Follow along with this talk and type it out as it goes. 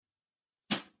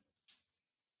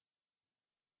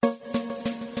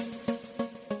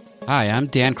Hi, I'm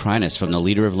Dan Kreines from the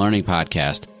Leader of Learning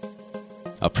podcast,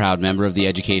 a proud member of the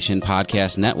Education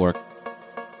Podcast Network,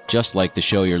 just like the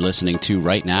show you're listening to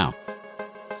right now.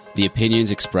 The opinions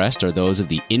expressed are those of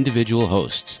the individual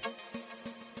hosts.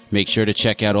 Make sure to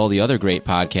check out all the other great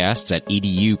podcasts at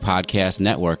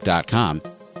edupodcastnetwork.com.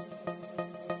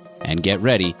 And get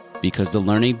ready, because the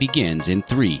learning begins in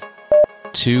 3,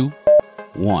 2,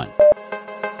 1.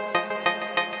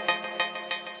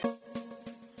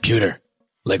 Computer,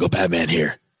 Lego Batman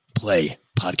here. Play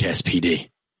Podcast PD.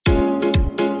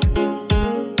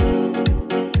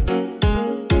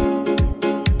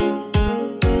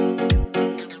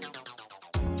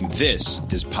 This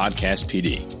is Podcast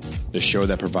PD, the show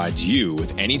that provides you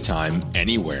with anytime,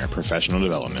 anywhere professional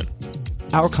development.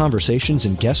 Our conversations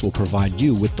and guests will provide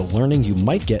you with the learning you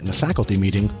might get in a faculty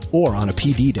meeting or on a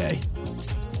PD day.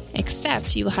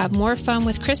 Except you will have more fun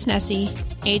with Chris Nesi,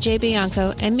 AJ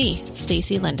Bianco, and me,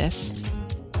 Stacy Lindis.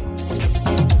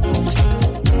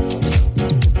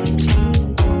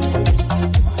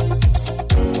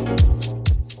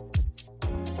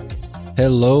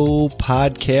 Hello,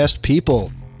 podcast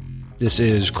people. This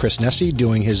is Chris Nesi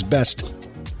doing his best,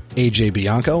 AJ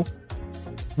Bianco.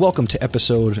 Welcome to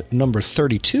episode number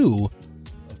 32 of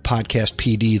Podcast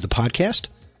PD, the podcast.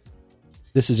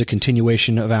 This is a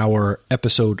continuation of our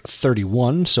episode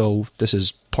 31, so this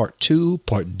is part 2,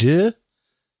 part 2,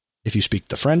 if you speak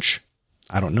the French.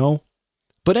 I don't know.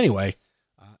 But anyway,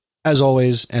 as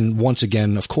always, and once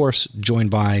again, of course, joined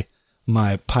by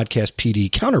my Podcast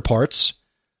PD counterparts.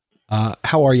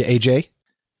 How are you, AJ?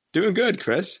 Doing good,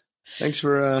 Chris. Thanks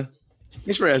for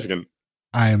asking.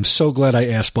 I am so glad I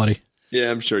asked, buddy. Yeah,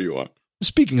 I'm sure you are.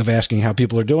 Speaking of asking how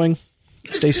people are doing,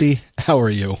 Stacy, how are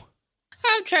you?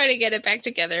 I'm trying to get it back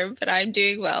together, but I'm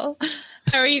doing well.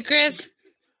 How are you, Chris?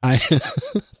 I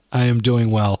am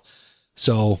doing well.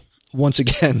 So, once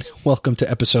again, welcome to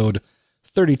episode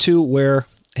 32, where,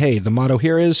 hey, the motto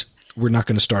here is, we're not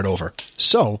going to start over.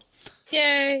 So,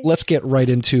 yay! Let's get right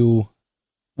into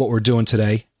what we're doing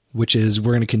today, which is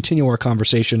we're going to continue our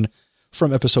conversation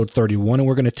from episode 31, and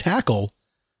we're going to tackle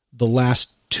the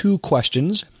last 2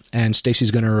 questions, and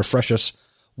Stacy's going to refresh us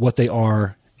what they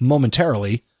are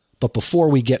momentarily. But before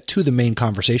we get to the main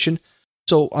conversation,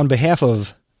 so on behalf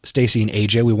of Stacy and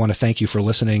AJ, we want to thank you for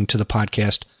listening to the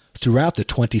podcast throughout the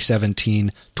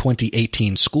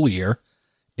 2017-2018 school year.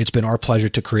 It's been our pleasure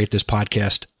to create this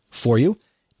podcast for you.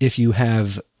 If you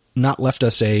have not left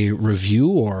us a review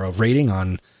or a rating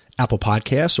on Apple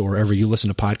Podcasts or wherever you listen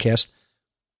to podcasts,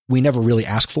 we never really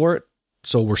ask for it.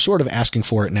 So we're sort of asking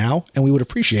for it now, and we would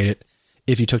appreciate it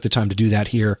if you took the time to do that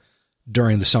here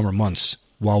during the summer months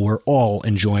while we're all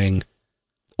enjoying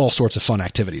all sorts of fun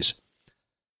activities.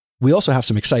 We also have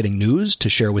some exciting news to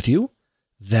share with you,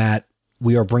 that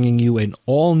we are bringing you an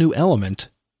all-new element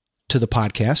to the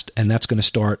podcast, and that's going to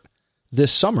start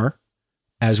this summer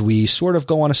as we sort of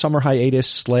go on a summer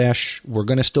hiatus / we're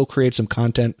going to still create some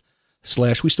content /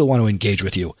 we still want to engage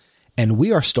with you. And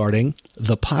we are starting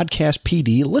the Podcast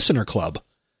PD Listener Club.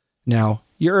 Now,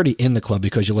 you're already in the club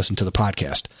because you listen to the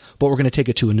podcast, but we're going to take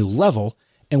it to a new level,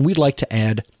 and we'd like to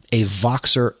add a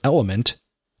Voxer element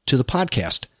to the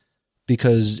podcast.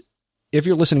 Because if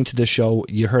you're listening to this show,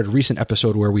 you heard a recent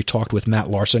episode where we talked with Matt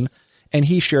Larson, and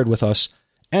he shared with us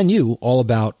and you all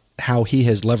about how he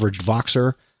has leveraged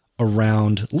Voxer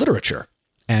around literature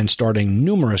and starting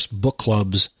numerous book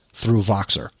clubs through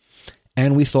Voxer.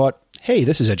 And we thought, hey,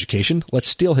 this is education. Let's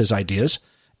steal his ideas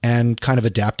and kind of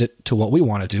adapt it to what we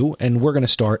want to do. And we're going to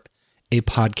start a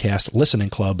podcast listening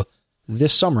club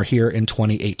this summer here in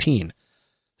 2018.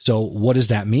 So what does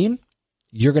that mean?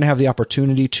 You're going to have the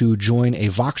opportunity to join a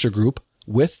Voxer group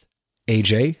with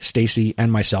AJ, Stacy,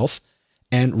 and myself.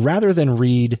 And rather than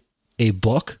read a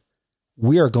book,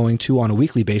 we are going to, on a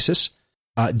weekly basis,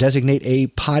 designate a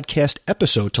podcast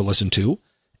episode to listen to.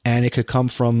 And it could come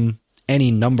from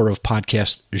any number of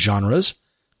podcast genres.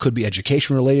 Could be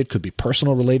education related, could be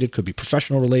personal related, could be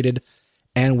professional related.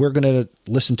 And we're going to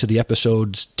listen to the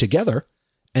episodes together,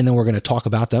 and then we're going to talk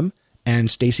about them.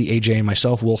 And Stacy, AJ, and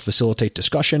myself will facilitate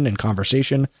discussion and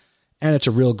conversation. And it's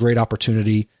a real great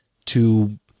opportunity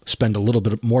to spend a little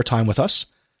bit more time with us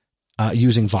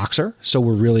using Voxer. So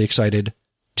we're really excited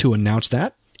to announce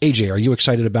that. AJ, are you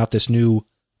excited about this new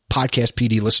Podcast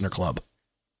PD Listener Club?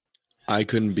 I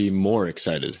couldn't be more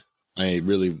excited. I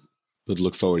really would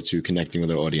look forward to connecting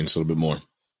with our audience a little bit more.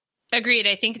 Agreed.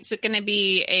 I think it's going to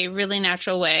be a really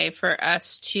natural way for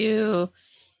us to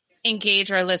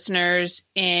engage our listeners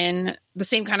in the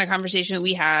same kind of conversation that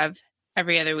we have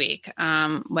every other week,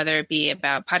 whether it be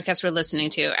about podcasts we're listening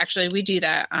to. Actually, we do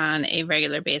that on a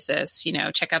regular basis. You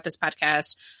know, check out this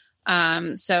podcast.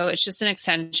 So it's just an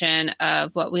extension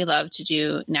of what we love to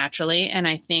do naturally. And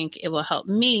I think it will help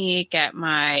me get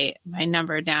my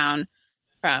number down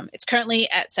from, it's currently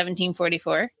at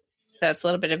 1744. That's a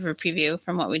little bit of a preview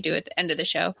from what we do at the end of the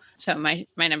show. So my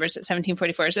number's at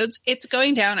 1744. So it's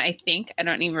going down, I think. I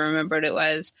don't even remember what it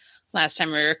was last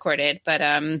time we recorded, but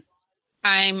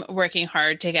I'm working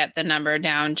hard to get the number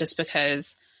down just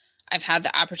because I've had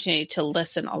the opportunity to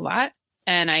listen a lot.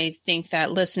 And I think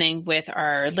that listening with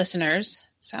our listeners,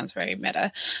 sounds very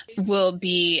meta, will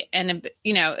be, and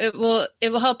it will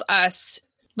help us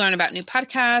learn about new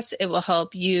podcasts. It will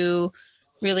help you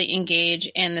really engage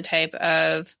in the type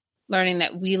of learning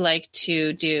that we like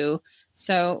to do.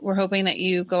 So we're hoping that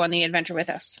you go on the adventure with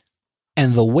us.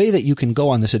 And the way that you can go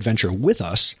on this adventure with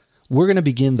us, we're going to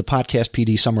begin the Podcast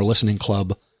PD Summer Listening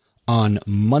Club on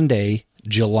Monday,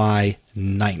 July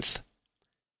 9th.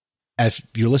 If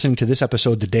you're listening to this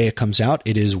episode the day it comes out,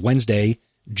 it is Wednesday,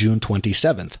 June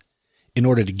 27th. In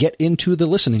order to get into the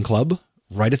listening club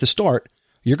right at the start,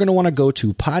 you're going to want to go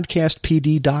to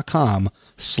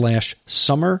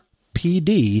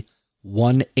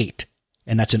podcastpd.com/summerpd18.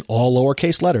 And that's in all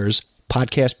lowercase letters,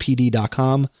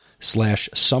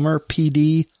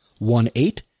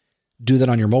 podcastpd.com/summerpd18. Do that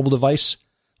on your mobile device,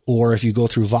 or if you go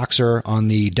through Voxer on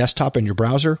the desktop in your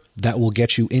browser, that will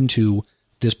get you into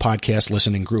this podcast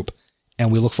listening group.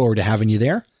 And we look forward to having you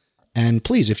there. And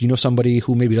please, if you know somebody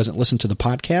who maybe doesn't listen to the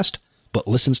podcast, but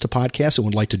listens to podcasts and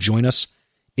would like to join us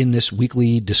in this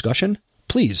weekly discussion,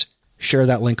 please share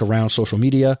that link around social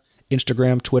media,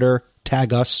 Instagram, Twitter,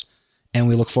 tag us, and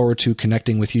we look forward to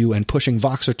connecting with you and pushing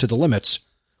Voxer to the limits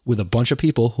with a bunch of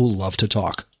people who love to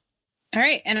talk. All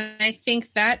right. And I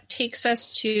think that takes us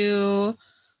to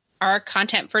our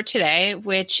content for today,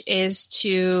 which is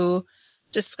to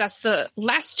discuss the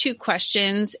last two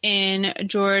questions in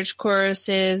George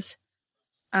Kouros's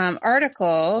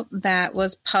article that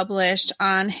was published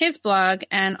on his blog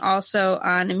and also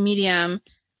on Medium.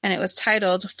 And it was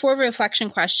titled 4 Reflection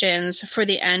Questions for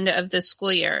the End of the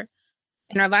School Year.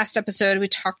 In our last episode, we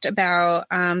talked about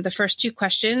the first 2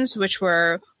 questions, which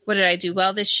were, what did I do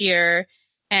well this year?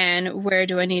 And where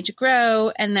do I need to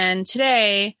grow? And then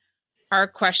today, our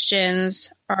questions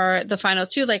are the final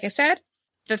 2, like I said.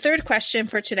 The third question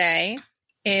for today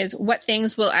is, what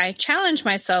things will I challenge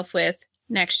myself with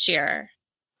next year?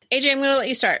 AJ, I'm going to let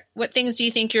you start. What things do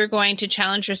you think you're going to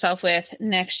challenge yourself with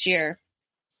next year?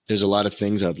 There's a lot of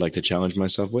things I'd like to challenge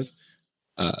myself with.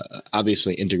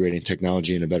 Obviously, integrating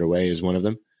technology in a better way is one of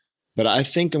them. But I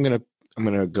think I'm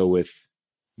gonna go with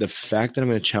the fact that I'm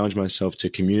going to challenge myself to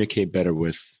communicate better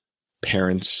with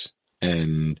parents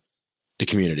and the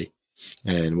community.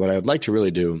 And what I would like to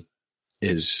really do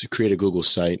is create a Google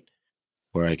site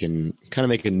where I can kind of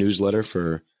make a newsletter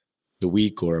for the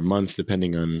week or a month,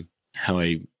 depending on how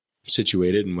I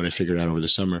situate it and what I figured out over the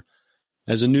summer,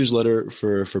 as a newsletter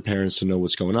for parents to know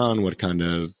what's going on, what kind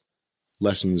of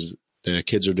lessons the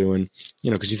kids are doing.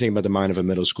 Because you think about the mind of a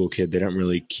middle school kid, they don't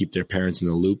really keep their parents in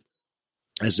the loop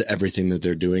as to everything that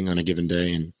they're doing on a given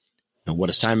day, and what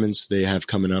assignments they have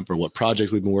coming up or what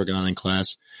projects we've been working on in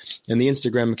class. And the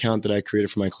Instagram account that I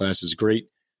created for my class is great.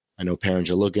 I know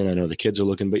parents are looking, I know the kids are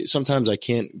looking, but sometimes I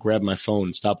can't grab my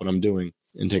phone, stop what I'm doing,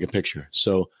 and take a picture.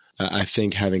 So I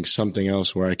think having something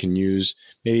else where I can use,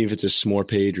 maybe if it's a s'more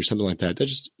page or something like that,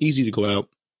 that's just easy to go out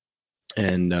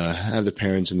and have the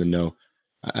parents in the know.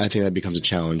 I think that becomes a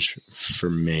challenge for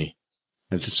me.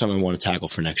 That's something I want to tackle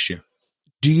for next year.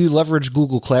 Do you leverage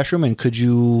Google Classroom, and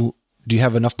do you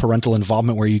have enough parental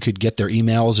involvement where you could get their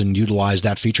emails and utilize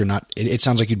that feature? It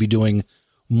sounds like you'd be doing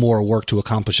more work to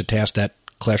accomplish a task that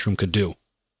Classroom could do.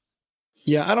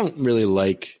 Yeah, I don't really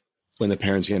like when the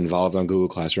parents get involved on Google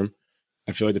Classroom.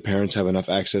 I feel like the parents have enough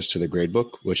access to the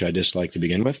gradebook, which I dislike to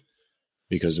begin with,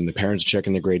 because then the parents are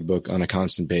checking the gradebook on a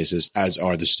constant basis, as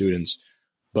are the students.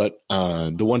 But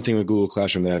the one thing with Google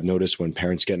Classroom that I've noticed when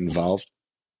parents get involved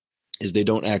is they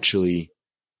don't actually,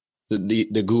 the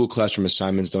Google Classroom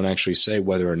assignments don't actually say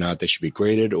whether or not they should be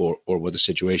graded or what the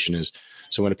situation is.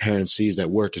 So when a parent sees that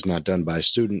work is not done by a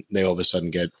student, they all of a sudden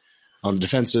get on the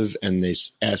defensive and they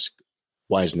ask,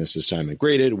 why isn't this assignment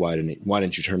graded? Why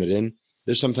didn't you turn it in?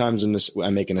 There's sometimes in this,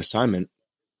 I make an assignment,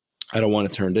 I don't want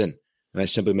it turned in, and I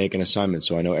simply make an assignment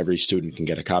so I know every student can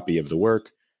get a copy of the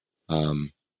work, and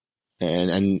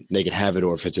they can have it.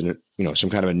 Or if it's some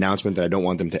kind of announcement that I don't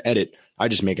want them to edit, I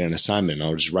just make it an assignment. And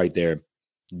I'll just write there,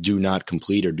 do not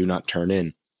complete or do not turn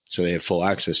in, so they have full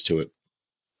access to it.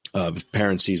 If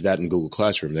parents sees that in Google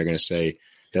Classroom, they're going to say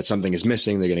that something is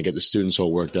missing. They're going to get the students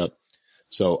all worked up.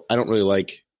 So I don't really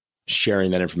like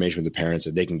sharing that information with the parents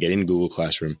that they can get in Google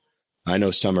Classroom. I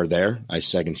know some are there. I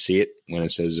can see it when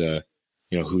it says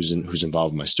who's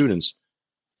involved with my students.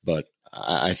 But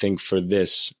I think for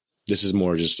this is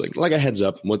more just like a heads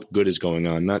up what good is going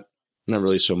on, not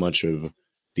really so much of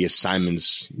the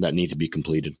assignments that need to be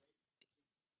completed.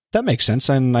 That makes sense.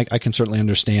 And I can certainly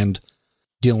understand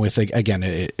dealing with, again,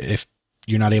 if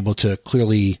you're not able to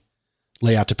clearly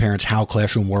lay out to parents how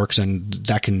Classroom works, and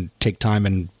that can take time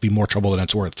and be more trouble than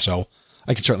it's worth. So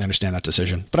I can certainly understand that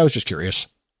decision, but I was just curious.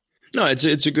 No,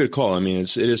 it's a good call. I mean,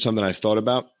 it is something I thought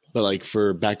about, but like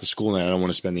for back to school night, I don't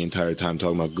want to spend the entire time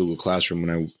talking about Google Classroom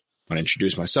when I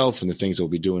introduce myself and the things we'll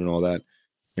be doing and all that.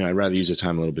 I'd rather use the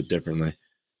time a little bit differently.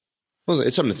 Well,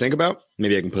 it's something to think about.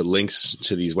 Maybe I can put links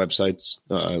to these websites,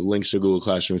 links to Google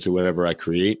Classroom, to whatever I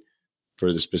create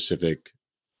for the specific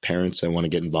parents that want to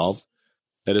get involved.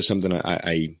 That is something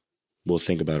I will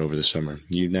think about over the summer.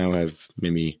 You now have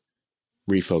made me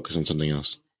refocus on something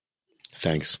else.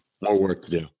 Thanks. More work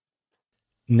to do.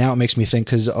 Now it makes me think,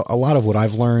 because a lot of what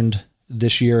I've learned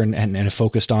this year and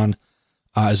focused on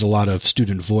is a lot of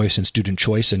student voice and student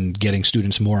choice and getting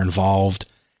students more involved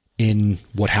in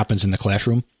what happens in the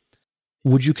classroom.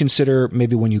 Would you consider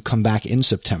maybe when you come back in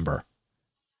September,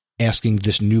 asking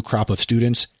this new crop of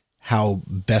students how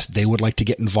best they would like to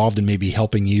get involved in maybe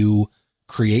helping you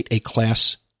create a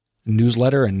class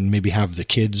newsletter and maybe have the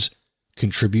kids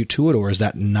contribute to it? Or is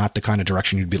that not the kind of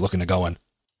direction you'd be looking to go in?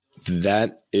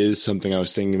 That is something I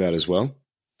was thinking about as well.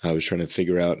 I was trying to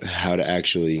figure out how to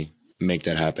actually make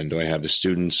that happen. Do I have the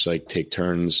students take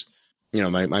turns?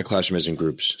 My classroom is in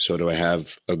groups. So do I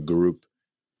have a group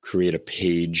create a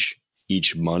page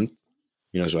each month?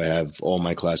 So I have all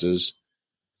my classes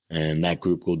and that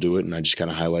group will do it. And I just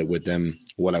kind of highlight with them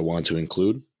what I want to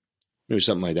include. Maybe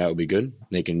something like that would be good.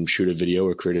 They can shoot a video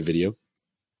or create a video.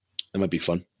 That might be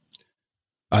fun.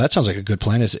 That sounds like a good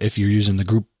plan, is if you're using the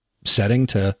group setting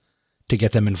to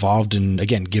get them involved and,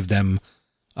 again, give them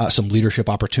some leadership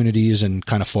opportunities and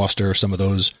kind of foster some of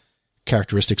those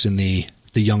characteristics in the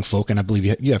young folk. And I believe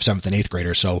you have 7th and 8th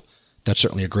graders, so that's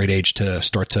certainly a great age to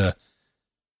start to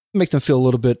make them feel a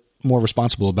little bit more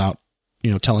responsible about,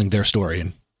 telling their story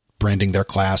and branding their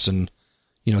class and,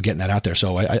 getting that out there.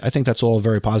 So I think that's all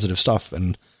very positive stuff.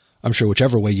 And I'm sure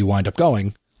whichever way you wind up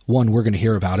going, 1, we're going to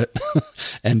hear about it.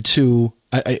 And 2,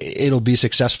 it'll be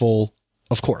successful,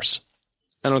 of course.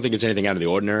 I don't think it's anything out of the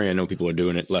ordinary. I know people are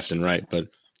doing it left and right, but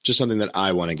just something that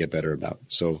I want to get better about.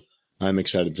 So I'm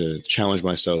excited to challenge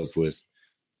myself with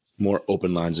more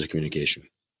open lines of communication.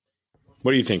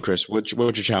 What do you think, Chris? What's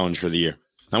your challenge for the year?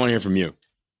 I want to hear from you.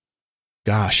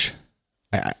 Gosh,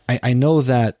 I know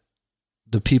that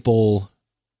the people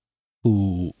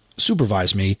who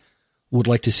supervise me would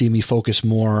like to see me focus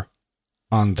more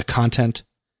on the content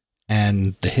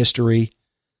and the history.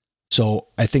 So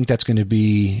I think that's going to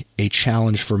be a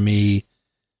challenge for me,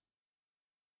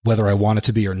 whether I want it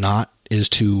to be or not, is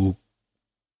to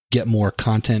get more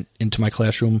content into my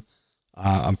classroom.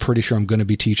 I'm pretty sure I'm going to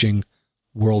be teaching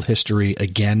world history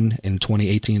again in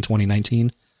 2018,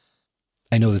 2019.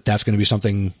 I know that that's going to be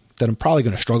something that I'm probably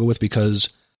going to struggle with, because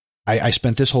I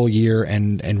spent this whole year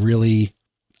and really,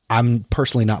 I'm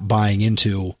personally not buying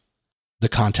into the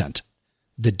content,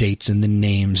 the dates and the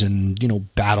names and,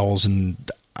 battles. And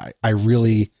I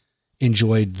really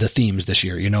enjoyed the themes this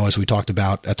year, as we talked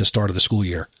about at the start of the school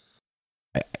year.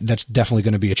 That's definitely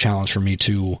going to be a challenge for me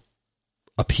to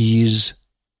appease,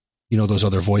 those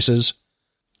other voices,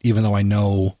 even though I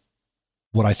know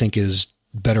what I think is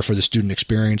better for the student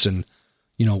experience and,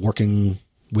 working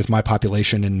with my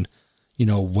population and,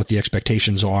 what the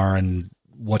expectations are and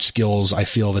what skills I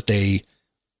feel that they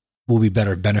will be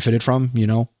better benefited from.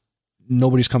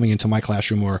 Nobody's coming into my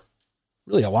classroom, or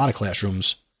really a lot of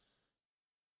classrooms,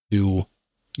 to,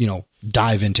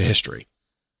 dive into history.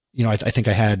 I think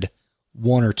I had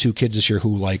 1 or 2 kids this year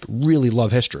who really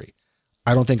love history.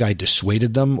 I don't think I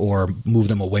dissuaded them or moved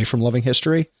them away from loving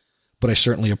history, but I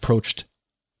certainly approached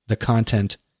the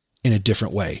content in a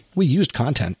different way. We used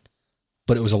content,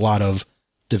 but it was a lot of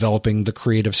developing the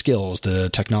creative skills, the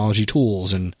technology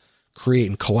tools, and create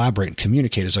and collaborate and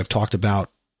communicate, as I've talked about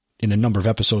in a number of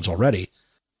episodes already.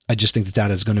 I just think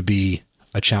that is going to be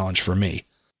a challenge for me.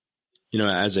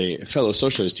 As a fellow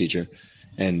socialist teacher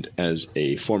and as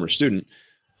a former student,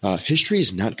 history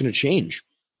is not going to change.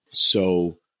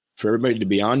 So for everybody to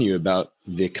be on you about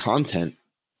the content,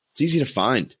 it's easy to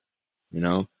find,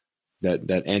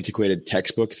 that antiquated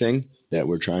textbook thing that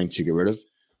we're trying to get rid of.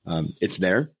 It's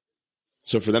there.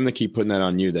 So for them to keep putting that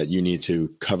on you, that you need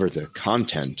to cover the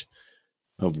content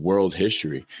of world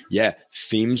history. Yeah,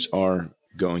 themes are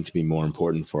going to be more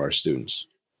important for our students.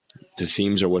 The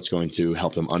themes are what's going to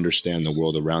help them understand the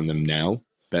world around them now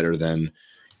better than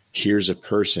here's a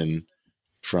person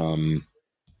from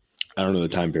I don't know the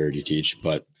time period you teach,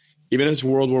 but even if it's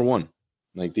World War I,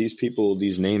 like these people,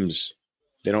 these names,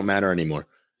 they don't matter anymore.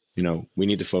 You know, we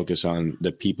need to focus on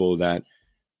the people that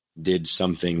did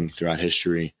something throughout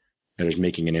history that is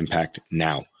making an impact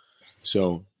now.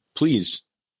 So please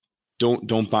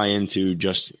don't buy into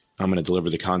just, I'm going to deliver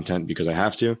the content because I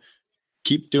have to.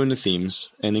 Keep doing the themes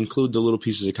and include the little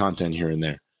pieces of content here and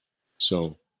there.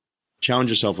 So challenge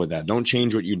yourself with that. Don't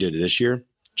change what you did this year.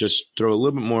 Just throw a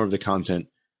little bit more of the content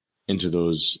into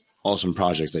those awesome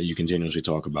projects that you continuously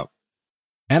talk about.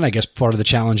 And I guess part of the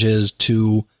challenge is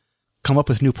to come up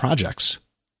with new projects.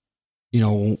 You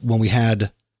know, when we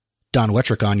had Don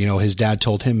Wettrick on, you know, his dad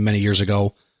told him many years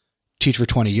ago, teach for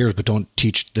 20 years, but don't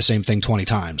teach the same thing 20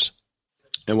 times.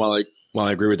 And while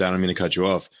I agree with that, I don't mean to cut you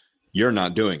off. You're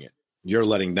not doing it. You're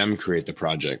letting them create the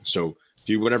project. So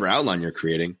do whatever outline you're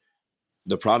creating.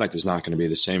 The product is not going to be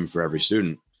the same for every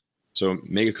student. So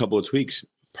make a couple of tweaks,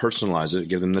 personalize it,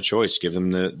 give them the choice, give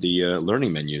them the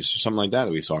learning menus, something like that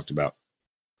we've talked about.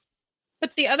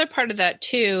 But the other part of that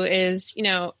too is, you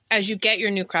know, as you get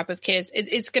your new crop of kids,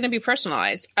 it's going to be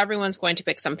personalized. Everyone's going to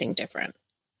pick something different.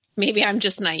 Maybe I'm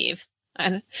just naive.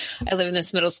 I live in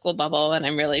this middle school bubble and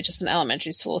I'm really just an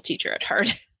elementary school teacher at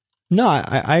heart. No,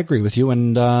 I agree with you.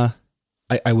 And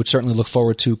I would certainly look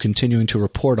forward to continuing to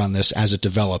report on this as it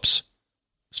develops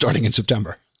starting in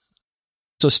September.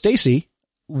 So Stacy,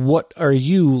 what are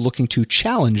you looking to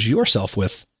challenge yourself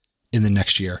with in the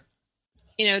next year?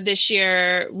 You know, this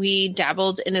year we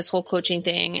dabbled in this whole coaching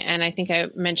thing, and I think I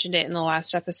mentioned it in the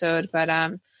last episode, but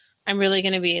I'm really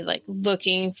going to be like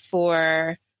looking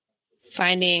for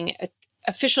finding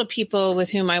official people with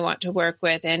whom I want to work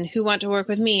with and who want to work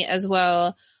with me as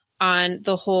well on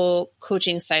the whole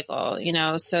coaching cycle, you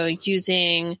know, so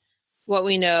using what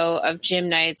we know of Jim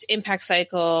Knight's impact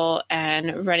cycle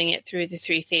and running it through the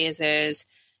 3 phases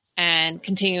and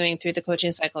continuing through the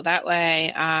coaching cycle that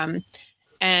way.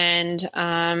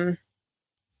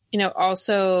 You know,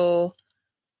 also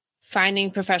finding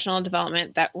professional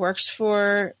development that works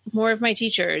for more of my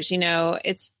teachers. You know,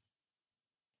 it's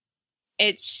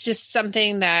just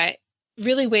something that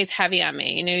really weighs heavy on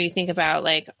me. You know, you think about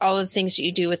like all the things that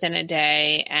you do within a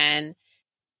day. And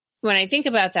when I think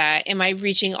about that, am I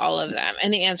reaching all of them?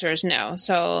 And the answer is no.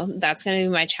 So that's going to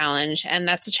be my challenge. And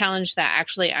that's a challenge that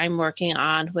actually I'm working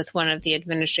on with one of the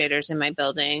administrators in my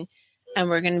building. And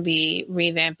we're going to be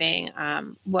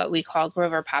revamping what we call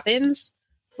Grover Poppins,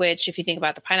 which if you think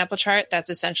about the pineapple chart, that's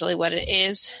essentially what it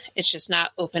is. It's just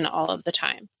not open all of the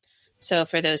time. So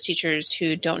for those teachers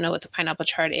who don't know what the pineapple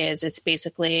chart is, it's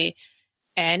basically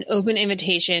an open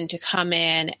invitation to come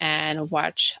in and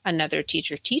watch another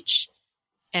teacher teach.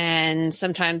 And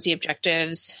sometimes the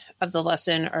objectives of the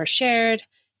lesson are shared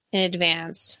in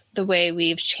advance. The way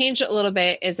we've changed it a little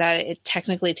bit is that it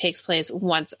technically takes place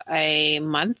once a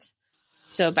month.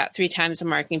 So about 3 times a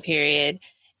marking period.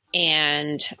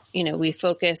 And, you know, we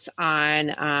focus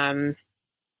on,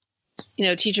 you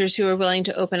know, teachers who are willing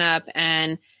to open up,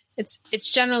 and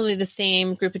it's generally the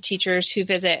same group of teachers who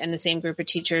visit and the same group of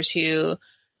teachers who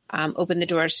open the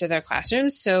doors to their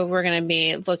classrooms. So we're going to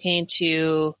be looking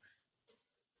to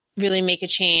really make a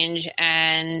change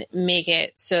and make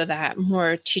it so that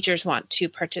more teachers want to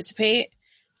participate.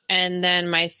 And then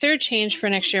my third change for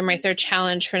next year, my third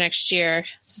challenge for next year,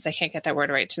 since I can't get that word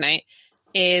right tonight,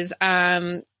 is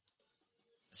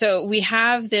so we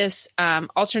have this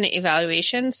alternate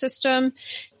evaluation system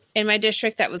in my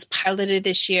district that was piloted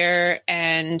this year,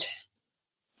 and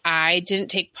I didn't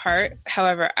take part.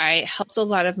 However, I helped a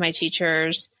lot of my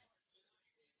teachers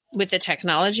with the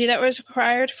technology that was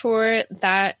required for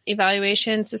that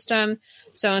evaluation system.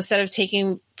 So instead of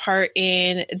taking part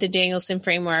in the Danielson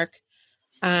framework,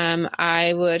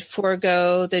 I would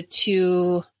forego the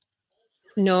 2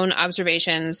 known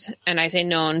observations. And I say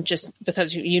known just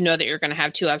because you know that you're going to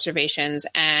have 2 observations.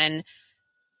 And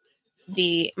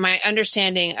my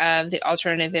understanding of the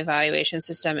alternative evaluation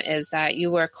system is that you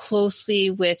work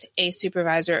closely with a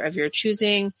supervisor of your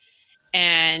choosing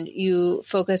and you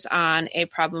focus on a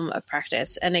problem of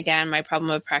practice. And again, my problem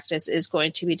of practice is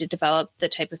going to be to develop the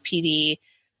type of PD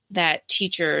that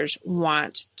teachers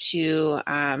want to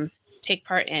take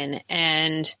part in.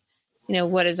 And, you know,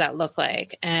 what does that look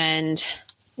like? And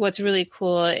what's really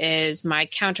cool is my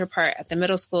counterpart at the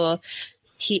middle school,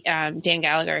 Dan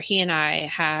Gallagher, he and I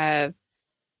have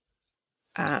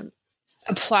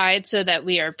applied so that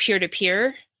we are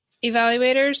peer-to-peer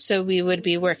evaluators. So we would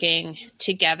be working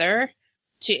together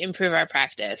to improve our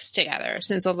practice together,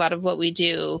 since a lot of what we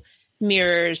do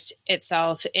mirrors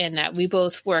itself in that we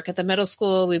both work at the middle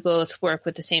school, we both work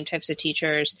with the same types of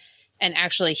teachers. And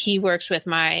actually, he works with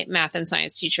my math and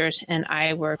science teachers, and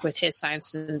I work with his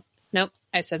science and Nope,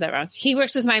 I said that wrong. He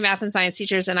works with my math and science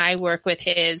teachers, and I work with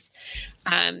his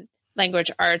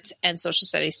language arts and social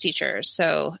studies teachers.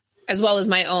 So, as well as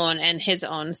my own and his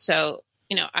own. So,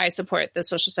 I support the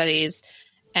social studies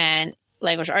and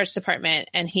language arts department,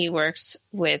 and he works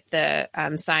with the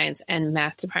science and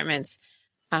math departments.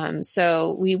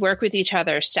 So we work with each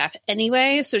other's staff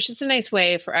anyway. So it's just a nice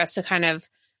way for us to kind of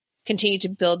continue to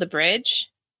build the bridge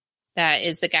that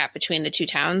is the gap between the two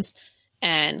towns,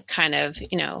 and kind of,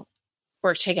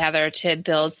 work together to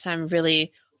build some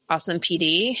really awesome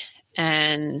PD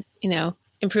and,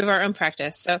 improve our own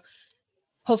practice. So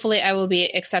hopefully I will be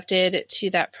accepted to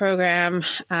that program.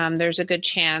 There's a good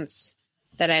chance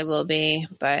that I will be,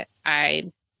 but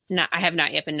I have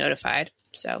not yet been notified.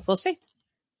 So we'll see.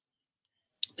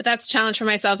 But that's a challenge for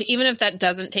myself. Even if that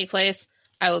doesn't take place,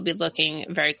 I will be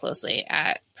looking very closely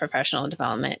at professional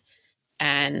development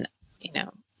and,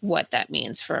 what that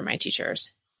means for my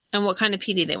teachers and what kind of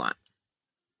PD they want.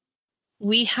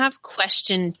 We have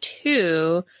question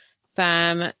 2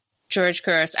 from George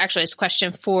Couros. Actually, it's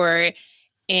question 4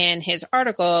 in his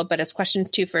article, but it's question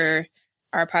 2 for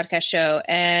our podcast show.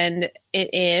 And it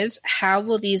is, how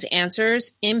will these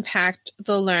answers impact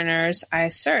the learners I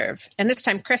serve? And this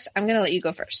time, Chris, I'm going to let you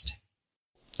go first.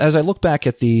 As I look back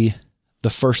at the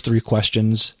first 3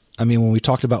 questions, when we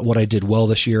talked about what I did well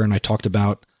this year, and I talked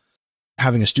about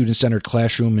having a student-centered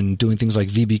classroom and doing things like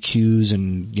VBQs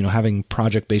and, having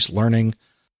project-based learning,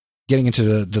 getting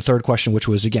into the third question, which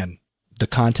was, again, the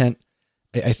content,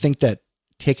 I think that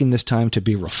taking this time to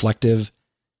be reflective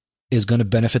is going to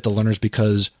benefit the learners,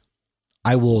 because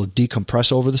I will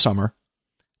decompress over the summer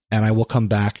and I will come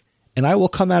back and I will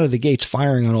come out of the gates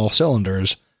firing on all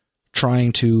cylinders,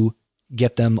 trying to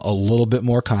get them a little bit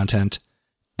more content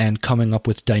and coming up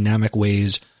with dynamic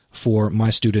ways for my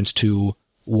students to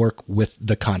work with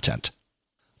the content.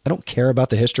 I don't care about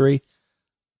the history,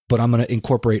 but I'm going to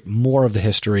incorporate more of the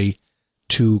history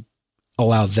to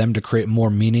allow them to create more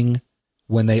meaning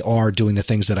when they are doing the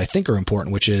things that I think are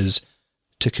important, which is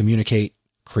to communicate,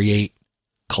 create,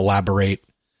 collaborate,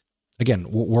 again,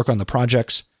 work on the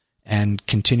projects and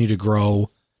continue to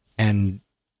grow and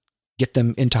get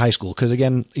them into high school. Because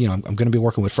again, I'm going to be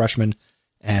working with freshmen,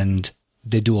 and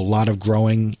they do a lot of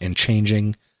growing and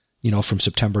changing, from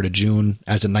September to June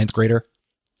as a 9th grader,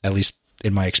 at least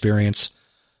in my experience.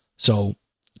 So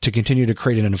to continue to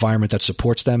create an environment that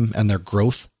supports them and their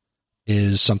growth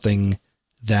is something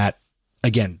that,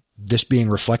 again, this being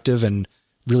reflective and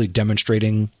really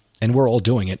demonstrating, and we're all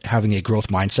doing it, having a growth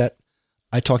mindset.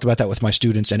 I talked about that with my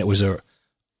students, and it was a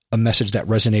message that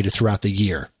resonated throughout the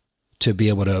year, to be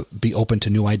able to be open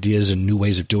to new ideas and new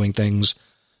ways of doing things.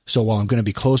 So while I'm going to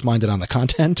be closed-minded on the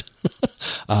content,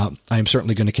 I am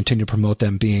certainly going to continue to promote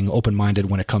them being open-minded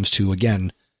when it comes to,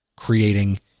 again,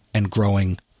 creating and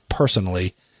growing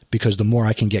personally, because the more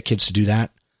I can get kids to do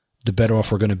that, the better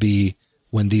off we're going to be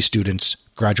when these students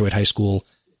graduate high school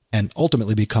and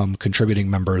ultimately become contributing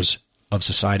members of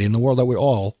society in the world that we're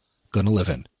all going to live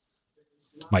in.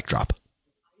 Mic drop.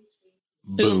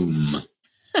 Boom.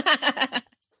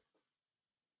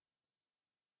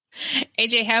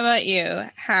 AJ, how about you?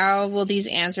 How will these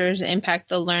answers impact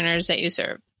the learners that you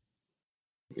serve?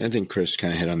 I think Chris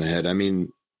kind of hit on the head.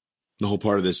 The whole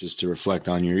part of this is to reflect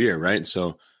on your year, right?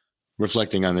 So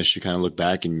reflecting on this, you kind of look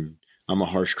back, and I'm a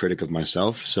harsh critic of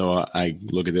myself. So I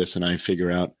look at this and I figure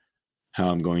out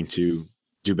how I'm going to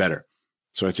do better.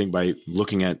 So I think by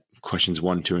looking at questions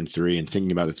 1, 2, and 3 and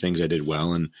thinking about the things I did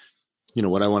well and,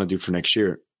 what I want to do for next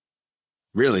year,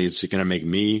 really it's going to make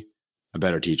me a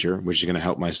better teacher, which is going to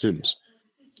help my students.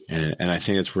 And I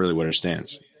think that's really where it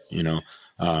stands.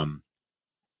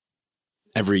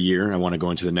 Every year I want to go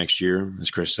into the next year,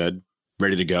 as Chris said,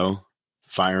 ready to go,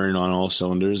 firing on all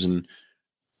cylinders and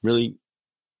really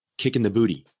kicking the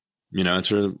booty. That's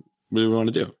really what we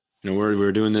want to do.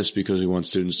 We're doing this because we want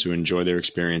students to enjoy their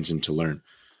experience and to learn.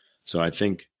 So I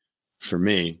think for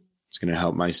me, it's going to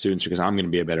help my students because I'm going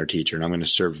to be a better teacher and I'm going to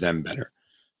serve them better.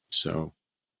 So,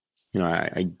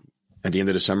 I at the end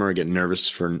of the summer, I get nervous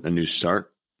for a new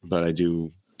start, but I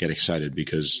do get excited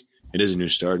because it is a new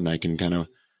start and I can kind of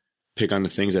pick on the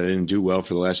things that I didn't do well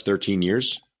for the last 13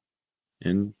 years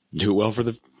and do well for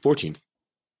the 14th.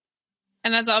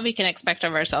 And that's all we can expect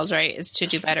of ourselves, right? Is to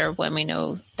do better when we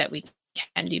know that we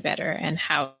can do better and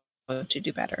how to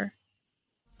do better.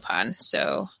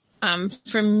 So,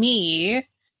 for me,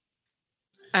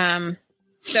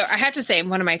 so I have to say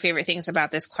one of my favorite things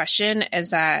about this question is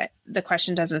that the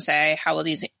question doesn't say how will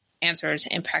these answers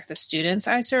impact the students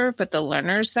I serve, but the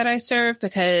learners that I serve,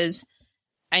 because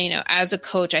as a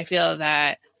coach, I feel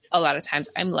that a lot of times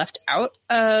I'm left out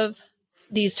of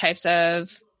these types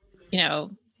of,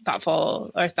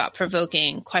 thoughtful or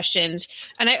thought-provoking questions.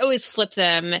 And I always flip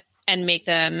them and make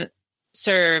them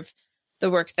serve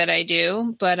the work that I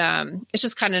do. But it's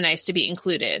just kind of nice to be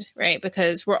included, right?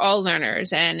 Because we're all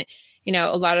learners. And, you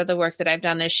know, a lot of the work that I've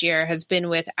done this year has been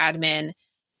with admin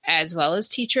as well as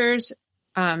teachers.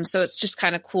 So it's just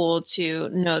kind of cool to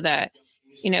know that,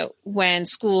 you know, when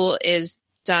school is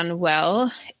done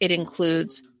well, it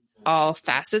includes all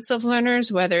facets of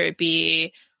learners, whether it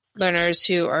be learners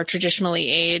who are traditionally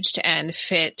aged and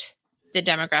fit the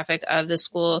demographic of the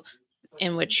school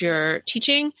in which you're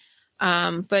teaching.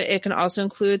 But it can also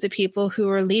include the people who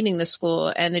are leading the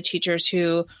school and the teachers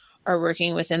who are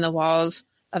working within the walls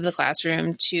of the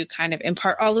classroom to kind of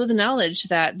impart all of the knowledge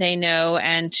that they know.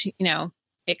 And, you know,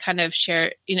 it kind of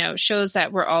shows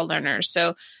that we're all learners.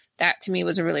 So that to me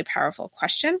was a really powerful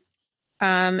question.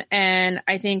 And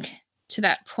I think to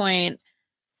that point,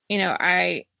 you know,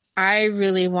 I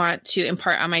really want to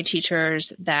impart on my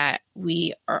teachers that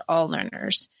we are all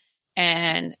learners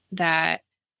and that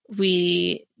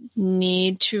we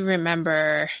need to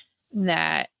remember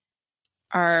that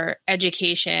our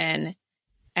education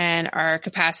and our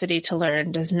capacity to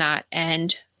learn does not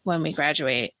end when we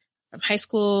graduate from high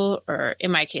school, or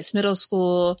in my case, middle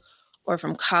school, or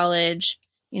from college.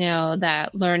 You know,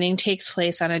 that learning takes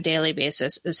place on a daily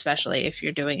basis, especially if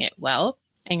you're doing it well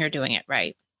and you're doing it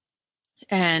right.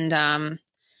 And,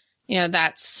 you know,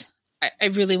 I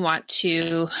really want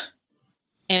to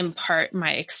impart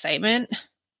my excitement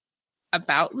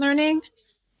about learning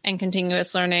and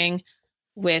continuous learning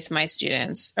with my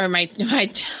students or my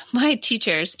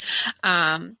teachers.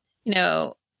 You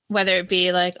know, whether it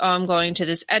be like, oh, I'm going to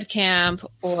this ed camp,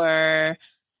 or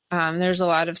there's a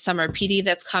lot of summer PD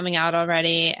that's coming out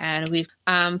already. And we've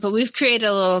created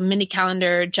a little mini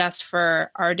calendar just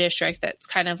for our district that's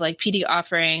kind of like PD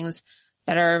offerings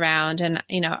that are around. And,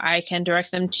 you know, I can direct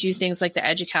them to things like the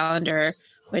EduCalendar,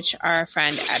 which our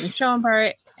friend Adam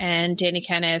Schoenbart and Danny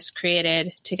Kennis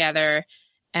created together.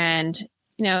 And,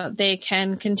 you know, they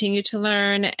can continue to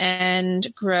learn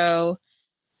and grow.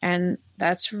 And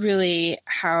that's really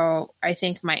how I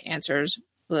think my answers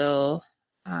will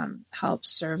help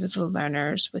serve the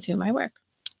learners with whom I work.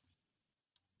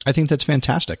 I think that's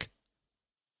fantastic.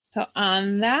 So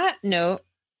on that note,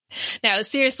 now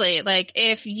seriously, like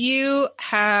if you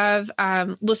have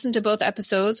listened to both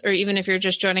episodes, or even if you're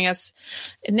just joining us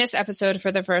in this episode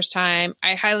for the first time,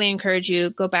 I highly encourage you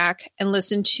go back and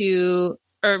listen to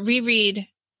or reread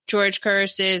George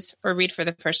Couris's, or read for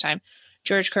the first time,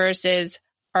 George Couris's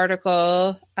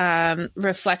article,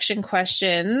 Reflection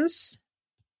Questions.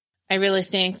 I really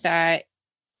think that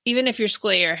even if your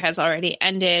school year has already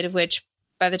ended, which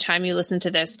by the time you listen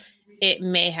to this, it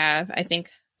may have, I think,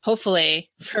 hopefully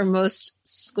for most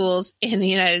schools in the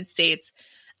United States,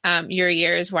 your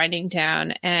year is winding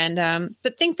down. And,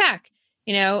 but think back,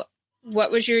 you know,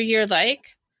 what was your year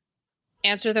like?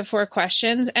 Answer the 4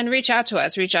 questions and reach out to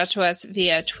us. Reach out to us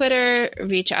via Twitter,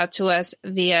 reach out to us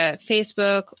via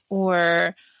Facebook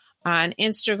or on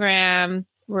Instagram.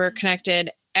 We're connected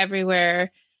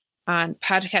everywhere on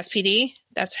Podcast PD.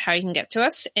 That's how you can get to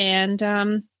us, and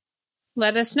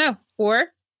let us know. Or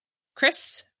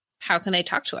Chris, how can they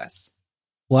talk to us?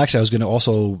 Well, actually, I was going to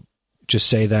also just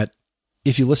say that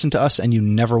if you listen to us and you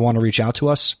never want to reach out to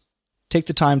us, take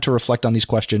the time to reflect on these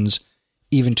questions,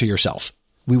 even to yourself.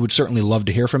 We would certainly love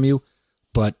to hear from you,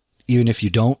 but even if you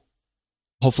don't,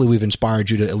 hopefully we've inspired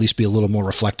you to at least be a little more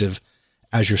reflective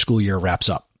as your school year wraps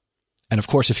up. And of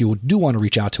course, if you do want to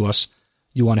reach out to us,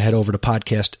 you want to head over to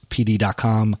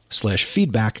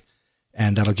podcastpd.com/feedback,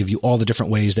 and that'll give you all the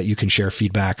different ways that you can share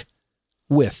feedback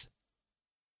with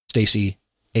Stacy,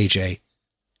 AJ,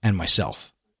 and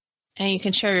myself. And you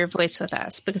can share your voice with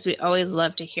us, because we always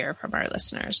love to hear from our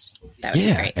listeners. That would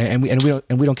be great. And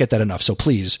we don't get that enough. So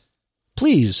please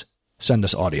send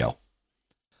us audio.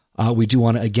 We do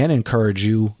want to again encourage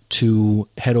you to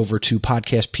head over to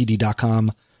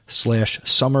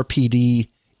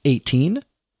podcastpd.com/summerpd18.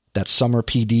 That's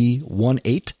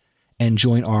summerpd18, and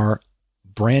join our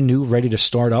brand new, ready to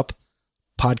start up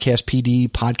Podcast PD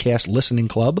podcast listening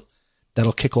club.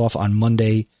 That'll kick off on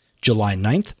Monday, July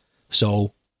 9th.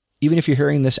 So even if you're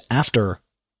hearing this after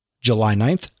July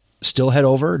 9th, still head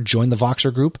over, join the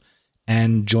Voxer group,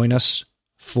 and join us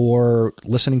for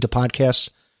listening to podcasts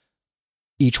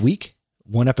each week,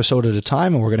 one episode at a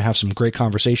time. And we're going to have some great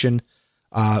conversation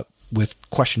with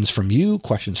questions from you,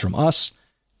 questions from us.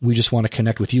 We just want to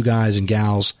connect with you guys and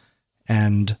gals.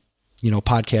 And, you know,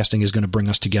 podcasting is going to bring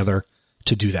us together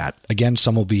to do that. Again,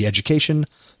 some will be education,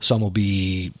 some will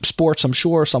be sports, I'm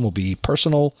sure, some will be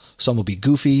personal, some will be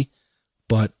goofy,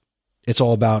 but it's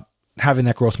all about having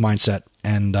that growth mindset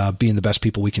and being the best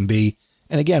people we can be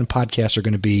And again, podcasts are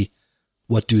going to be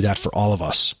what do that for all of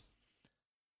us.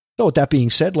 So with that being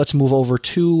said, let's move over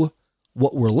to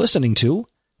what we're listening to.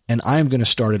 And I'm going to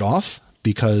start it off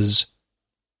because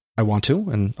I want to,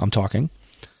 and I'm talking.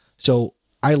 So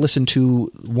I listened to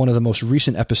one of the most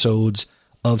recent episodes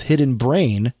of Hidden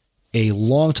Brain, a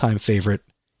longtime favorite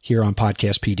here on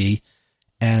Podcast PD.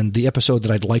 And the episode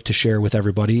that I'd like to share with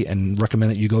everybody and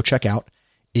recommend that you go check out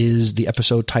is the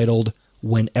episode titled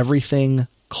When Everything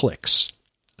Clicks.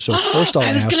 So first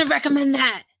I was going to recommend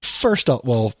that.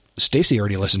 Well, Stacy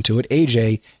already listened to it.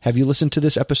 AJ, have you listened to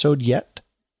this episode yet?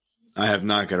 I have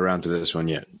not got around to this one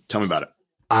yet. Tell me about it.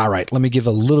 All right, let me give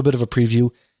a little bit of a preview.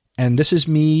 And this is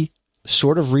me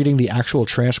sort of reading the actual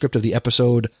transcript of the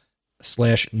episode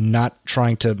 / not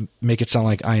trying to make it sound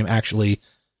like I am actually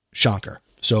Shankar.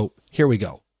 So here we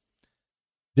go.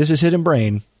 This is Hidden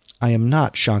Brain. I am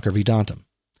not Shankar Vedantam.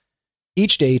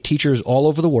 Each day, teachers all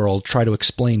over the world try to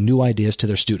explain new ideas to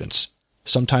their students.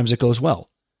 Sometimes it goes well.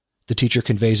 The teacher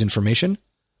conveys information.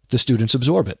 The students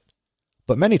absorb it.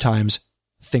 But many times,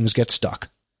 things get stuck.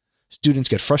 Students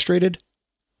get frustrated,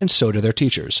 and so do their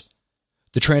teachers.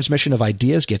 The transmission of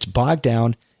ideas gets bogged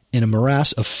down in a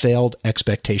morass of failed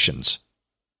expectations.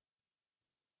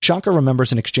 Shankar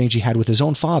remembers an exchange he had with his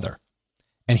own father,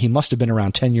 and he must have been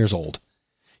around 10 years old.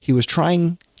 He was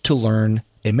trying to learn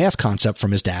a math concept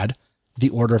from his dad, the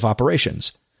order of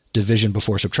operations, division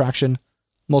before subtraction,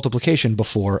 multiplication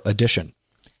before addition.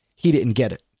 He didn't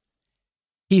get it.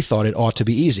 He thought it ought to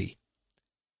be easy.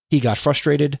 He got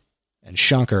frustrated, and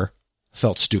Shankar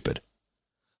felt stupid.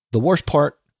 The worst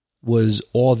part was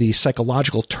all the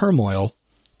psychological turmoil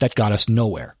that got us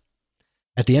nowhere.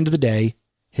 At the end of the day,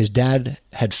 his dad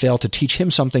had failed to teach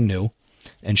him something new,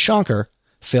 and Shankar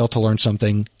failed to learn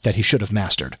something that he should have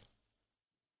mastered. In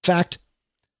fact,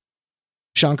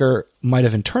 Shankar might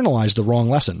have internalized the wrong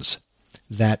lessons,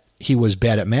 that he was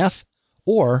bad at math,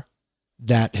 or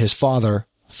that his father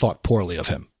thought poorly of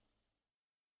him.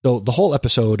 So the whole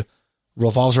episode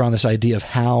revolves around this idea of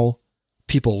how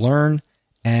people learn,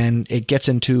 and it gets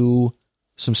into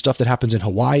some stuff that happens in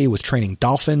Hawaii with training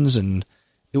dolphins, and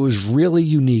it was really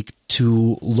unique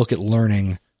to look at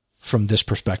learning from this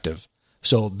perspective.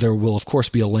 So there will, of course,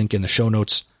 be a link in the show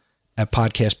notes at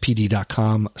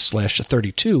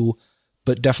podcastpd.com/32,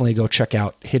 but definitely go check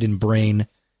out Hidden Brain,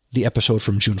 the episode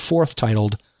from June 4th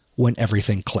titled When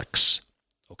Everything Clicks.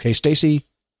 Okay, Stacy,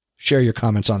 share your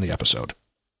comments on the episode.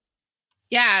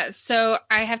 Yeah, so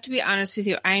I have to be honest with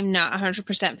you. I'm not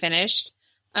 100% finished.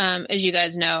 As you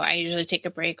guys know, I usually take a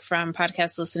break from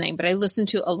podcast listening, but I listened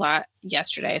to a lot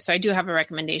yesterday. So I do have a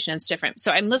recommendation. It's different.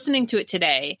 So I'm listening to it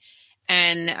today.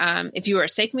 And if you were a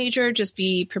psych major, just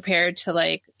be prepared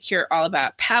to hear all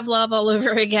about Pavlov all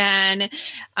over again.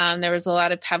 There was a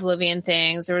lot of Pavlovian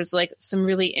things. There was some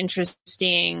really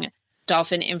interesting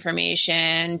dolphin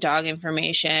information, dog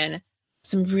information,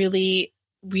 some really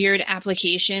weird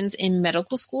applications in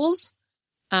medical schools.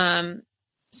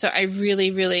 So I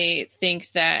really, really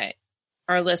think that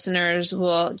our listeners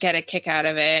will get a kick out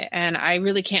of it. And I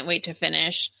really can't wait to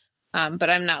finish. But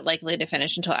I'm not likely to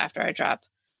finish until after I drop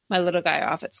my little guy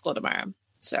off at school tomorrow.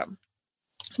 So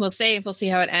we'll see. We'll see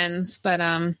how it ends. But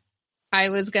I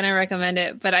was going to recommend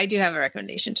it, but I do have a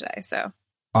recommendation today. So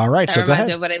all right. That so reminds go ahead.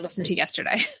 me of what I listened to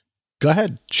yesterday. Go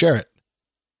ahead. Share it.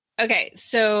 Okay.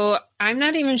 So I'm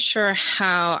not even sure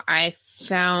how I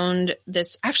found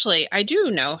this. Actually, I do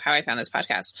know how I found this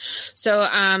podcast. So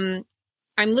I'm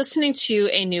listening to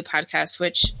a new podcast,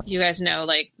 which you guys know,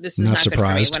 this is not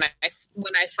surprised. good for me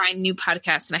when I find new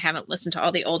podcasts and I haven't listened to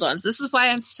all the old ones. This is why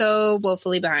I'm so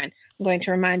woefully behind. I'm going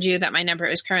to remind you that my number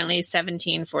is currently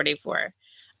 1744.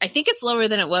 I think it's lower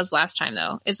than it was last time,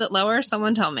 though. Is it lower?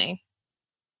 Someone tell me.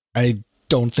 I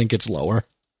don't think it's lower.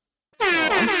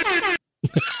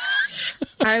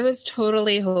 I was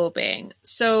totally hoping.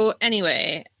 So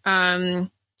anyway,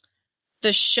 the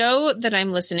show that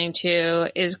I'm listening to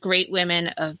is Great Women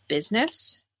of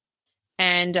Business.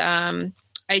 And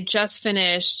I just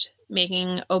finished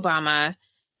Making Obama.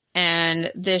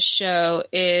 And this show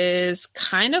is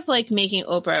kind of like Making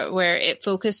Oprah, where it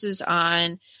focuses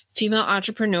on female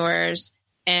entrepreneurs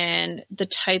and the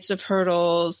types of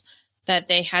hurdles that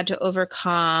they had to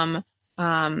overcome,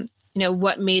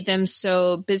 what made them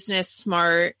so business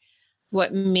smart,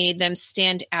 what made them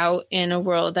stand out in a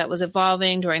world that was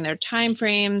evolving during their time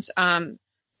frames,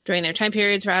 during their time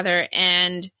periods, rather.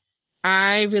 And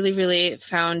I really, really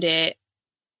found it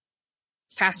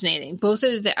fascinating. Both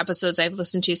of the episodes I've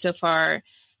listened to so far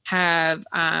have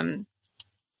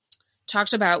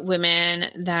talked about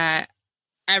women that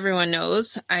everyone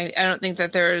knows. I don't think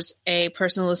that there's a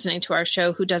person listening to our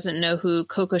show who doesn't know who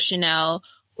Coco Chanel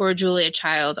or Julia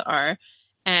Child are.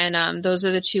 And those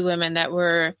are the two women that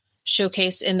were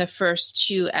showcased in the first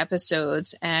 2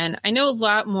 episodes. And I know a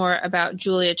lot more about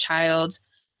Julia Child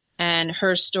and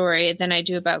her story than I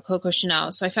do about Coco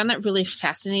Chanel. So I found that really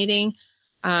fascinating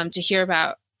to hear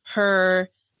about her.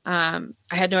 I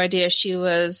had no idea she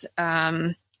was,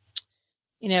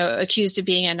 accused of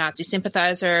being a Nazi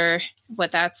sympathizer,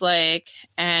 what that's like.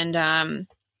 And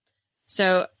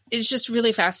so it's just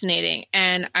really fascinating.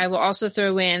 And I will also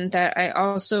throw in that I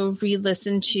also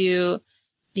re-listened to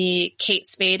the Kate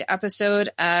Spade episode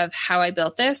of How I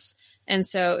Built This. And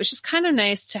so it's just kind of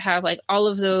nice to have like all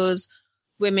of those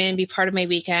women be part of my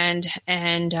weekend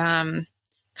and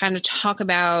kind of talk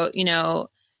about,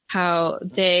 how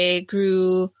they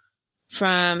grew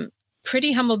from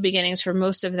pretty humble beginnings for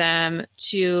most of them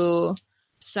to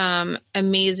some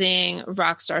amazing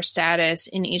rock star status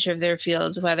in each of their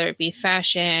fields, whether it be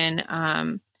fashion,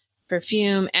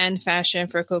 perfume and fashion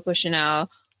for Coco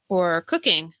Chanel, or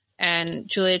cooking. And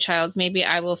Julia Childs, maybe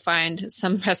I will find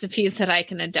some recipes that I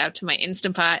can adapt to my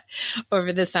Instant Pot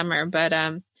over the summer. But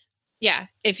yeah,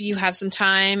 if you have some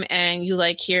time and you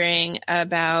like hearing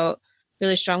about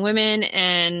really strong women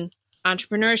and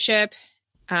entrepreneurship,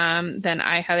 then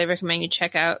I highly recommend you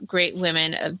check out Great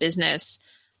Women of Business.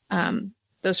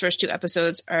 Those first 2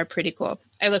 episodes are pretty cool.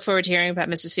 I look forward to hearing about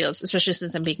Mrs. Fields, especially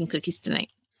since I'm baking cookies tonight.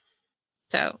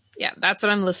 So yeah, that's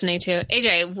what I'm listening to.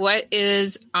 AJ, what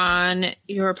is on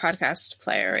your podcast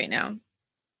player right now?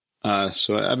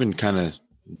 So I've been kind of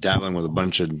dabbling with a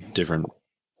bunch of different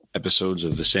episodes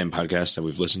of the same podcast that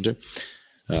we've listened to.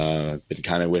 I've been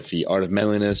kind of with The Art of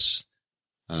Manliness.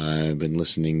 I've been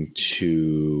listening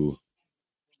to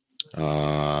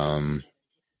Don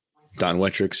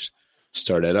Wettrick's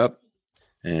Start It Up.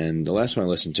 And the last one I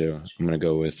listened to, I'm going to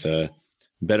go with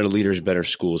Better Leaders, Better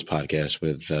Schools podcast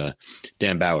with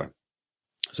Dan Bauer.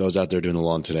 So I was out there doing the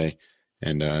lawn today,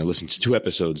 and I listened to 2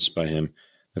 episodes by him.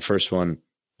 The first one,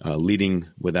 Leading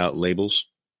Without Labels,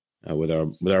 with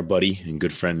our buddy and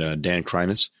good friend Dan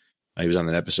Kreinitz. He was on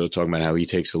that episode talking about how he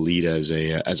takes the lead as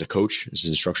a coach, as an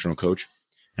instructional coach.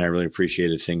 And I really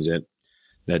appreciated things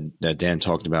that Dan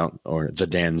talked about, or the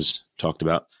Dans talked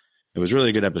about. It was really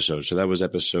a good episode. So that was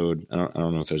episode, I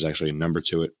don't know if there's actually a number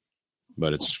to it,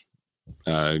 but it's,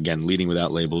 again, Leading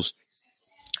Without Labels.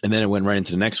 And then it went right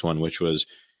into the next one, which was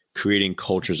Creating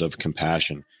Cultures of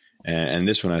Compassion. And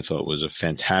this one I thought was a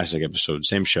fantastic episode.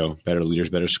 Same show, Better Leaders,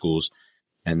 Better Schools.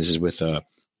 And this is with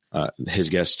his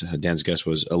guest, Dan's guest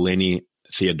was Eleni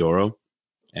Theodoro.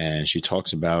 And she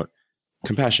talks about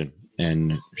compassion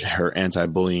and her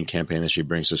anti-bullying campaign that she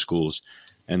brings to schools,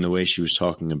 and the way she was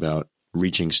talking about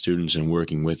reaching students and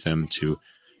working with them to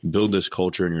build this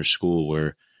culture in your school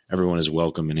where everyone is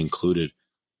welcome and included.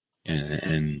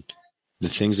 And the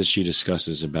things that she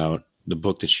discusses about the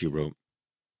book that she wrote,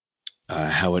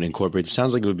 how it incorporates, it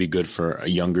sounds like it would be good for a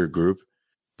younger group,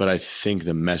 but I think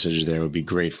the message there would be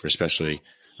great for especially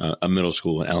a middle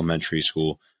school and elementary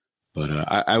school. But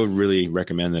I would really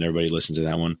recommend that everybody listen to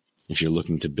that one if you're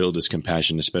looking to build this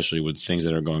compassion, especially with things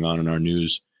that are going on in our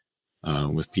news,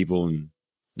 with people and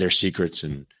their secrets,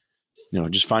 and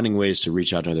just finding ways to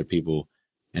reach out to other people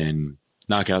and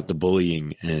knock out the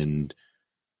bullying and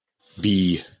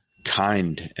be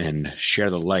kind and share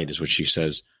the light, is what she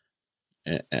says.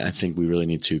 And I think we really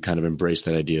need to kind of embrace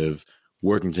that idea of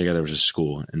working together as a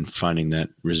school and finding that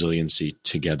resiliency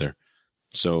together.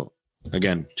 So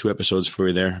again, 2 episodes for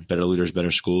you there. Better Leaders,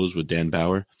 Better Schools with Dan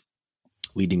Bauer,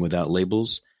 Leading Without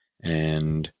Labels,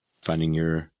 and Finding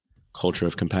Your Culture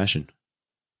of Compassion.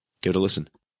 Give it a listen.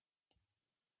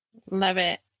 Love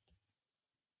it.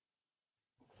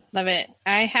 Love it.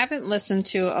 I haven't listened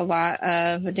to a lot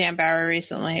of Dan Bauer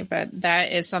recently, but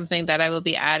that is something that I will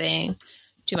be adding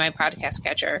to my podcast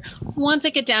catcher. Once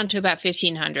I get down to about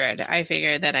 1,500, I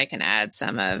figure that I can add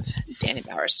some of Danny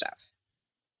Bauer stuff.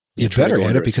 You better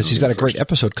add it because he's got a great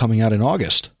episode coming out in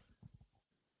August.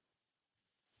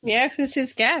 Yeah, who's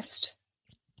his guest?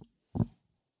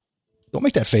 Don't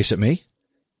make that face at me.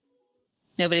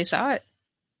 Nobody saw it.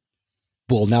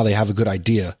 Well, now they have a good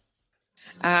idea.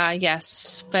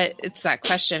 Yes, but it's that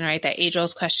question, right? That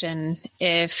age-old question.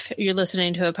 If you're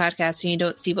listening to a podcast and you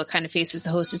don't see what kind of faces the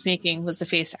host is making, was the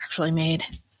face actually made?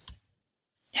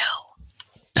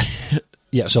 No.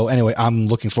 Yeah, so anyway, I'm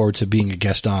looking forward to being a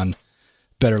guest on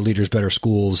Better Leaders, Better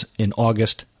Schools in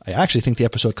August. I actually think the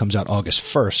episode comes out August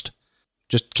 1st.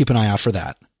 Just keep an eye out for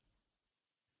that.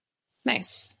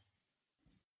 Nice.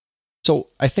 So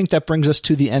I think that brings us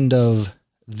to the end of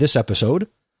this episode.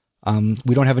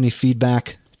 We don't have any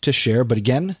feedback to share, but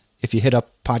again, if you hit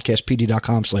up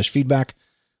podcastpd.com/feedback,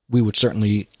 we would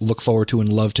certainly look forward to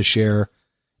and love to share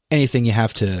anything you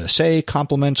have to say,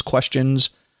 compliments, questions,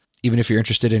 even if you're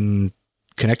interested in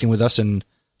connecting with us and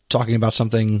talking about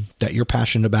something that you're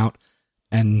passionate about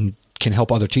and can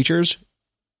help other teachers,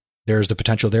 there's the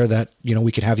potential there that,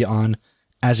 we could have you on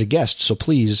as a guest. So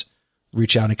please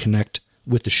reach out and connect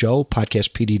with the show.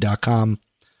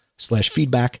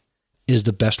 podcastpd.com/feedback is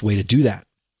the best way to do that.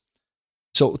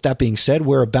 So with that being said,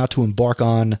 we're about to embark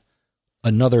on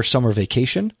another summer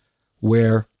vacation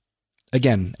where,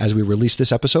 again, as we release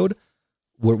this episode,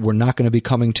 we're not going to be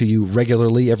coming to you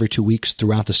regularly every 2 weeks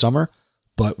throughout the summer,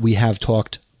 but we have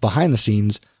talked behind the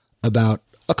scenes about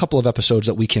a couple of episodes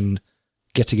that we can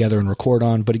get together and record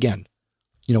on. But again,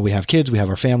 we have kids, we have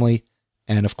our family,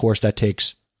 and of course that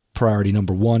takes priority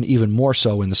number one, even more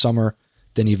so in the summer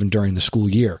than even during the school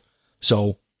year.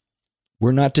 So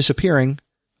we're not disappearing.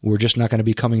 We're just not going to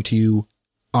be coming to you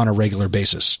on a regular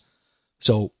basis.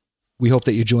 So we hope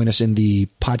that you join us in the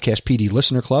Podcast PD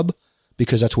Listener Club,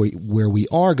 because that's where we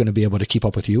are going to be able to keep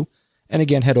up with you. And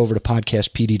again, head over to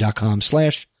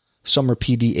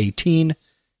podcastpd.com/summerpd18.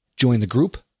 Join the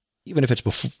group, even if it's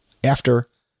after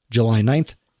July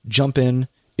 9th. Jump in,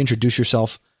 introduce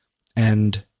yourself,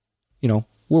 and,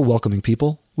 we're welcoming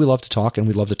people. We love to talk, and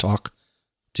we love to talk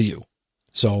to you.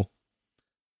 So,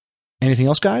 anything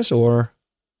else, guys, or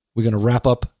we're going to wrap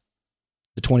up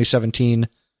the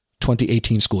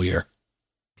 2017-2018 school year?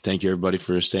 Thank you, everybody,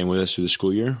 for staying with us through the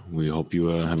school year. We hope you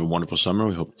have a wonderful summer.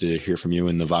 We hope to hear from you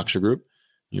in the Voxer group.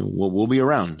 We'll be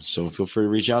around, so feel free to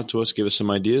reach out to us, give us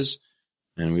some ideas,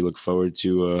 and we look forward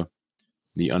to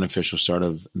the unofficial start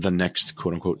of the next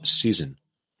quote-unquote season.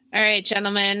 All right,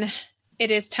 gentlemen,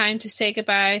 it is time to say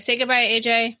goodbye. Say goodbye,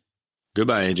 AJ.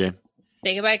 Goodbye, AJ.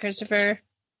 Say goodbye, Christopher.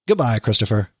 Goodbye,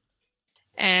 Christopher.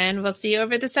 And we'll see you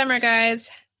over the summer, guys.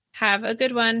 Have a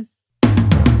good one.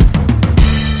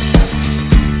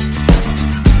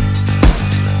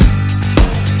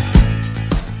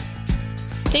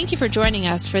 Thank you for joining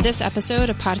us for this episode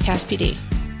of Podcast PD.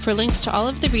 For links to all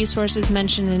of the resources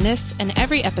mentioned in this and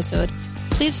every episode,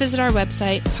 please visit our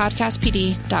website,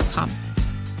 podcastpd.com.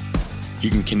 You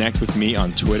can connect with me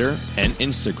on Twitter and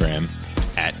Instagram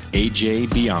at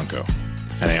AJ Bianco.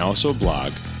 And I also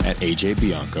blog at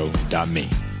ajbianco.me.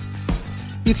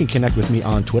 You can connect with me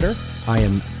on Twitter. I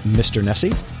am Mr.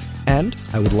 Nessie. And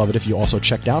I would love it if you also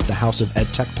checked out the House of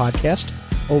EdTech podcast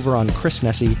over on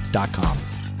chrisnessie.com.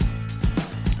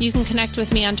 You can connect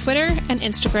with me on Twitter and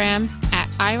Instagram at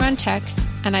iruntech,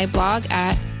 and I blog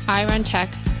at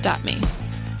iruntech.me.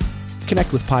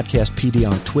 Connect with Podcast PD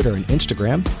on Twitter and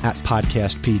Instagram at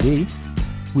Podcast PD.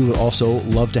 We would also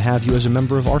love to have you as a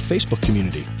member of our Facebook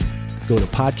community. Go to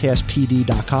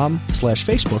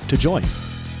podcastpd.com/Facebook to join.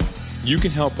 You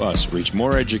can help us reach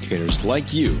more educators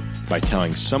like you by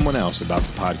telling someone else about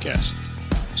the podcast.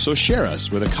 So share us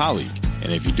with a colleague,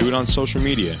 and if you do it on social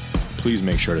media, please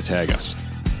make sure to tag us.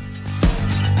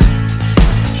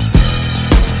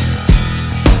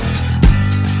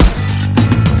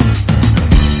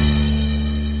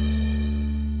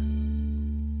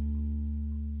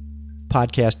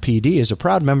 Podcast PD is a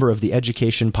proud member of the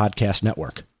Education Podcast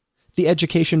Network. The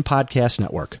Education Podcast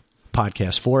Network.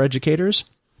 Podcasts for educators.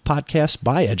 Podcasts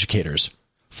by educators.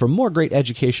 For more great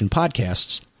education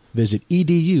podcasts, visit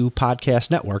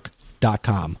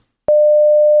edupodcastnetwork.com.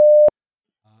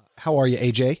 How are you,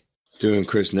 AJ? Doing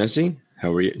Chris Nessie.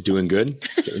 How are you? Doing good?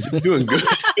 Doing good.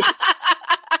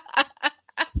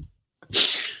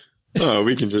 Oh,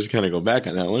 we can just kind of go back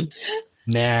on that one.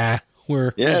 Nah.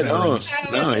 No,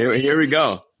 here we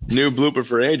go. New blooper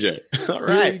for AJ. All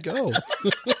right. Here we go.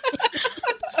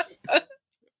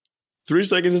 3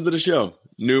 seconds into the show.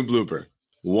 New blooper.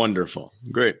 Wonderful.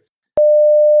 Great.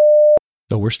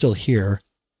 So we're still here,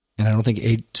 and I don't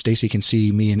think Stacy can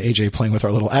see me and AJ playing with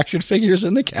our little action figures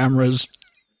in the cameras.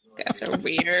 You guys are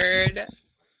weird.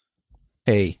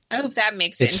 Hey. I hope that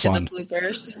makes it into fun. the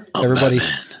bloopers. Everybody,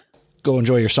 go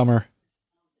enjoy your summer.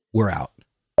 We're out.